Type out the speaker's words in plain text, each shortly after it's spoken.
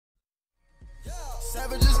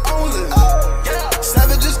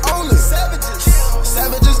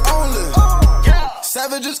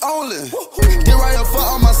savages only. Get right up for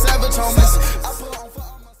all my savage homies. I put on for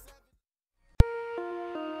all my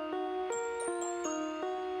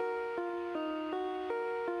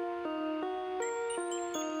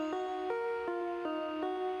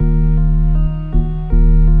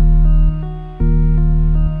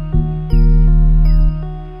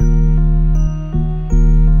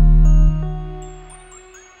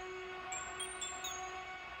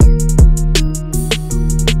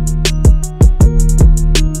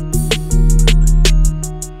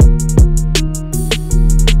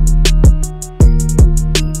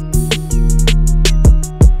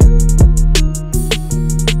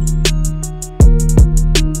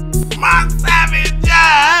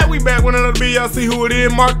y'all see who it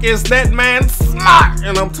is, Marcus. That man smart,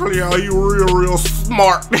 and I'm telling y'all, he real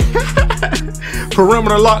smart.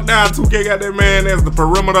 Perimeter lockdown. 2K got that man as the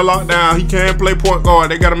perimeter lockdown. He can play point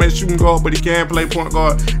guard. They got him at shooting guard, but he can play point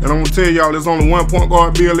guard. And I'm gonna tell y'all, there's only one point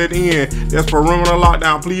guard bill at the end. That's perimeter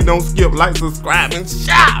lockdown. Please don't skip. Like, subscribe, and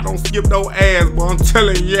shout. Don't skip no ass, boy. I'm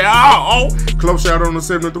telling y'all. Close shot on the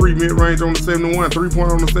 73, mid range on the 71,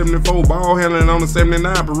 3-point on the 74, ball handling on the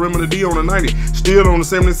 79, perimeter D on the 90, steal on the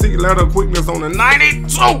 76, lateral quickness on the 92.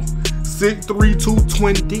 6'3",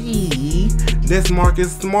 220. That's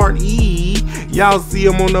Marcus Smart E. Y'all see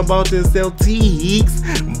him on the Boston Celtics.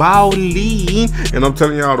 Balling. And I'm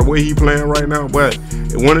telling y'all, the way he playing right now, but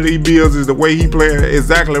one of these bills is the way he playing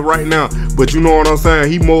exactly right now. But you know what I'm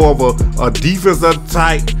saying? He more of a defensive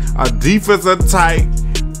type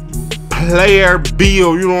player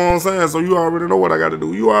bill, you know what I'm saying? So you already know what I gotta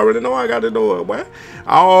do. You already know I gotta do it, boy.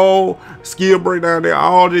 All skill breakdown there,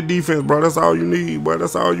 all the defense, bro. That's all you need, bro.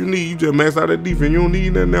 That's all you need. You just max out the defense. You don't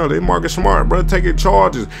need nothing else. They Marcus Smart, bro. Taking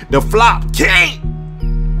charges. The flop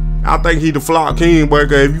king. I think he the flop king, boy.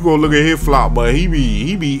 Cause if you go look at his flop, but he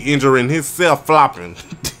be injuring himself flopping.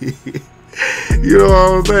 You know what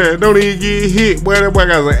I'm saying? Don't even get hit, boy. That boy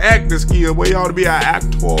got an acting skill, boy. You ought to be an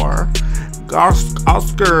actor.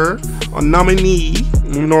 Oscar or nominee,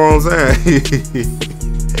 you know what I'm saying?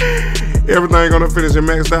 Everything gonna finish and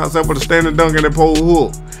maxed out except for the standing dunk and the pole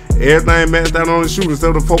hook. Everything maxed out on the shooting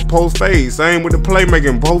except for the post fade. Same with the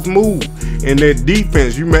playmaking, post move. And that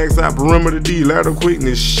defense, you max out perimeter D, lateral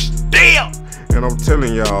quickness, still. And I'm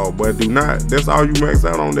telling y'all, but do not, that's all you max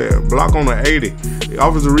out on there. Block on the 80.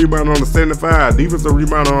 Offensive rebound on the 75. Defensive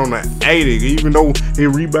rebound on the 80. Even though his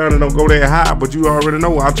rebounding don't go that high, but you already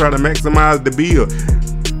know I try to maximize the bill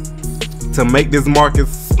to make this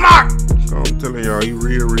Marcus smart. I'm telling y'all, he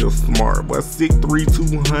real smart. But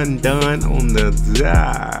 6'3", 200 done on the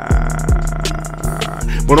job.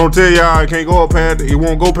 But don't tell y'all it can't go up past, it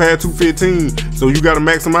won't go past 215. So you gotta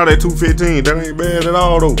max him out at 215. That ain't bad at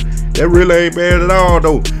all though. That really ain't bad at all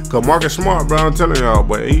though. Cause Marcus Smart, bro, I'm telling y'all,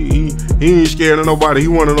 but he ain't scared of nobody. He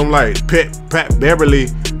one of them like Pat Beverly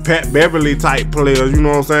type players, you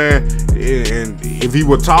know what I'm saying? And if he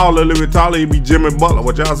was taller, a little bit taller, he'd be Jimmy Butler.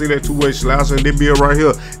 But y'all see that two-way slash and this bill right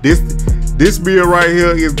here. This bill right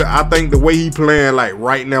here is I think the way he playing like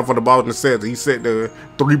right now for the Boston Celtics. He set the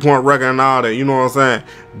 3-point record and all that, you know what I'm saying?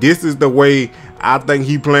 This is the way I think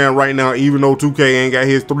he playing right now, even though 2K ain't got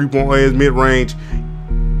his 3-point or his mid-range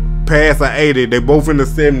past an 80. They both in the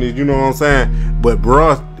 70s, you know what I'm saying? But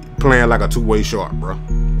bruh playing like a two-way shot, bro.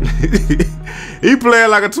 He playing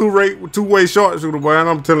like a two-way short shooter, boy. And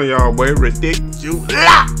I'm telling y'all, boy, ridiculous.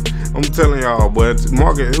 I'm telling y'all, boy,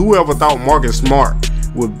 whoever thought Marcus Smart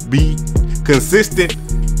would be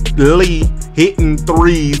consistently hitting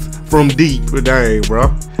threes from deep, dang, bro.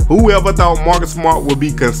 Whoever thought Marcus Smart would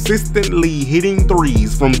be consistently hitting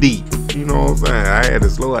threes from deep. You know what I'm saying? I had to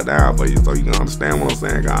slow it down for you so you can understand what I'm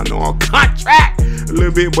saying. I know I'm contract a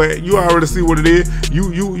little bit, but you already see what it is.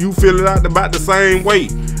 You feel it out about the same way.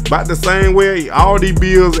 About the same way. All these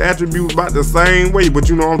bills, attributes about the same way. But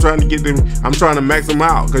you know I'm trying to get them, I'm trying to max them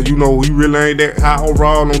out. Cause you know he really ain't that high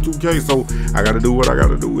overall on 2K. So I gotta do what I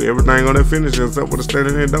gotta do. Everything on that finish except for the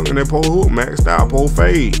standing there dunking that pole hook. Maxed out, pole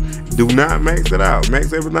fade. Do not max it out.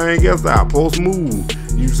 Max everything else out. Pole smooth.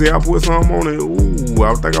 You see I put something on it. Ooh,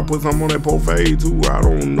 I think I put something on that pole fade too. I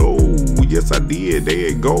don't know. Yes I did. There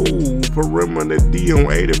it go. Perimeter D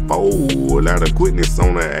on 84. Lot of quickness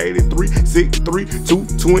on that 83. 6'3",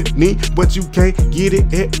 220. But you can't get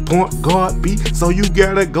it at point guard B. So you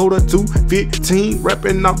gotta go to 215.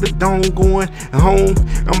 Repping off the dome going home.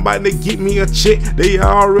 I'm about to get me a check. They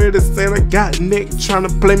already said I got neck. Trying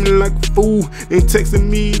to play me like a fool. And texting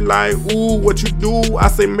me like, ooh, what you do? I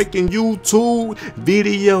say making YouTube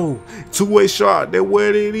video. Two-way shot. That's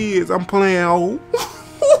what it is. I'm playing. Oh.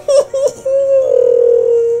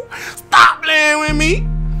 Stop playing with me.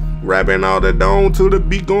 rapping all the dome to the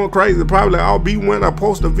beat going crazy. Probably I'll be when I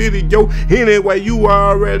post a video. Anyway, you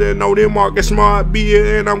already know them Marcus Smart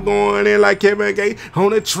beer, and I'm going in like Kevin Gates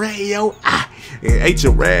on the trail. And ate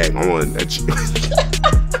your rag on that shit.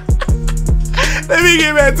 Let me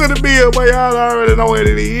get back to the bill, but y'all already know what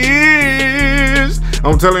it is.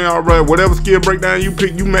 I'm telling y'all, bro, whatever skill breakdown you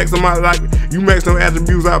pick, you max them out, like you max them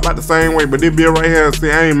attributes out about the same way. But this bill right here, see,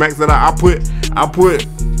 I ain't maxed it out.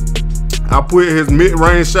 I put his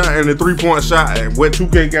mid-range shot and the 3-point shot and what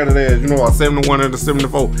 2K got it as, you know, a 71 and a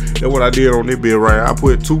 74. That's what I did on this bill right here. I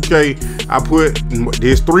put 2K, I put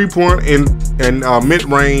his 3-point and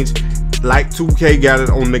mid-range like 2K got it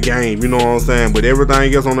on the game, you know what I'm saying? But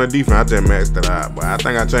everything else on the defense, I just maxed it out. But I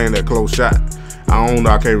think I changed that close shot. I don't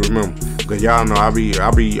know, I can't remember. Cause y'all know I be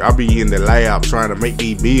in the lab trying to make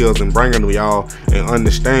these bills and bring them to y'all and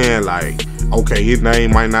understand, like, okay, his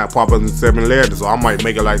name might not pop up in 7 letters, so I might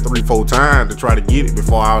make it like 3-4 times to try to get it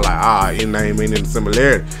before I was like, his name ain't in the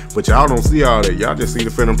similarity. But y'all don't see all that. Y'all just see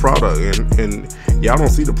the finished product, and y'all don't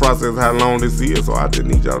see the process, how long this is. So I just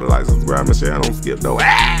need y'all to like, subscribe, and share. I don't skip though.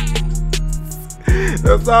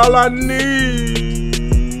 That's all I need.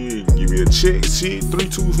 Give me a check sheet, 3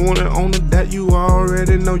 2s 1 on it. That you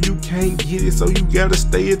already know you can't get it, so you gotta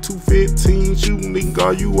stay at 215. Shooting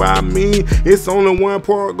guard, I mean, it's only one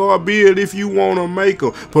point guard build if you wanna make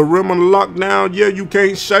them. Perimeter lockdown, yeah, you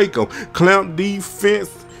can't shake them. Clamp defense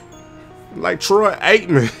like Troy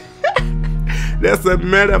Aikman. That's a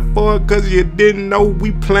metaphor, cause you didn't know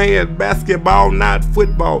we playing basketball, not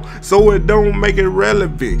football, so it don't make it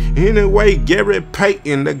relevant. Anyway, Gary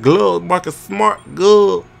Payton, the glove, Marcus Smart,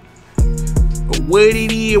 good. What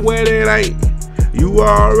it is, what it ain't. You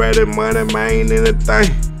already Moneymane in the thing.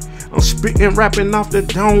 I'm spitting, rapping off the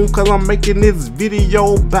dome, cause I'm making this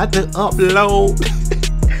video about to upload.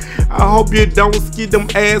 I hope you don't skid them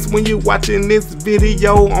ass when you're watching this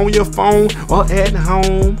video on your phone or at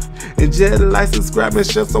home. And just like, subscribe, and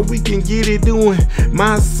share so we can get it doing.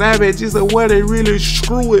 My savage is a what they really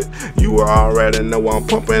screw it. You already know I'm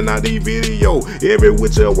pumping out these videos every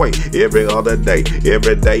which way, every other day,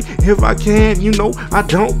 every day. If I can, you know, I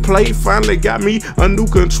don't play. Finally got me a new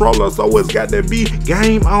controller, so it's got to be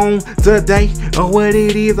game on today. Or what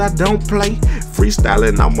it is, I don't play.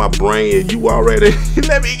 Freestyling on my brain, and you already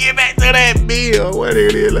let me get back to that bill. What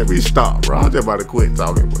it is, let me stop, bro. I'm just about to quit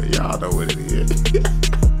talking, but y'all know what it is.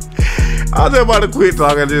 I'm just about to quit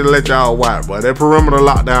talking, just to let y'all watch, but that perimeter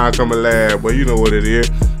lockdown coming last, but you know what it is.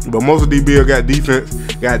 But most of these bills got defense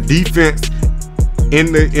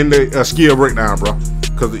in the skill breakdown, bro.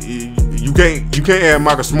 Cause you can't add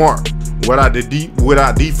Marcus Smart without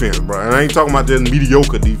defense, bro. And I ain't talking about just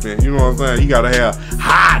mediocre defense. You know what I'm saying? He gotta have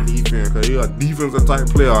high defense, cause he's a defensive type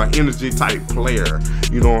player, an energy type player.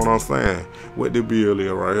 You know what I'm saying? What the bill is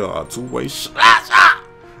right here, a 2-way shot.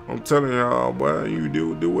 I'm telling y'all, boy, you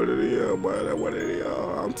do what it is, boy. That's what it is.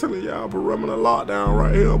 I'm telling y'all, perimeter lockdown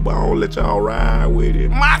right here, but I don't let y'all ride with it.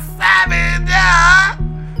 My savage,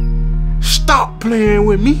 stop playing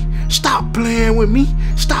with me. Stop playing with me.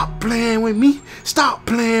 Stop playing with me. Stop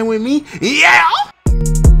playing with me. Yeah.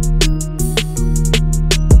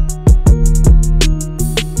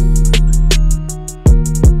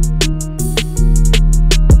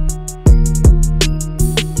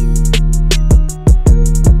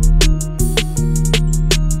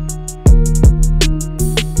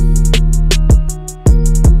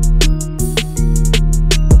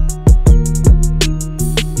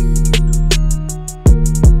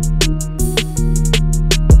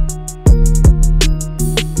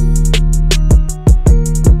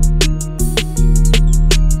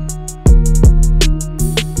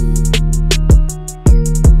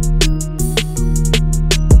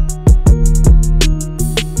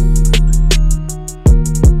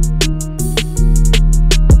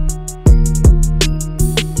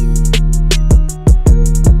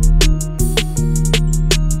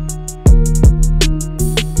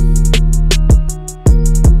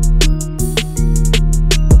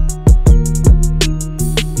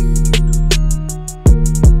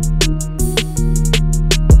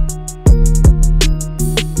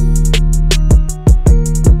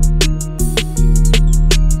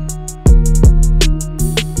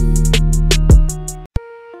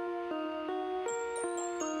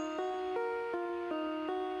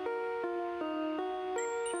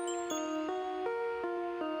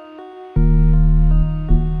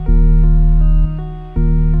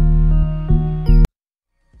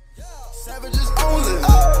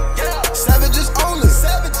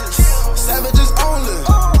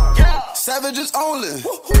 Savages only.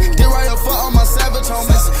 Get right up for all my savage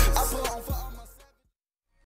homies.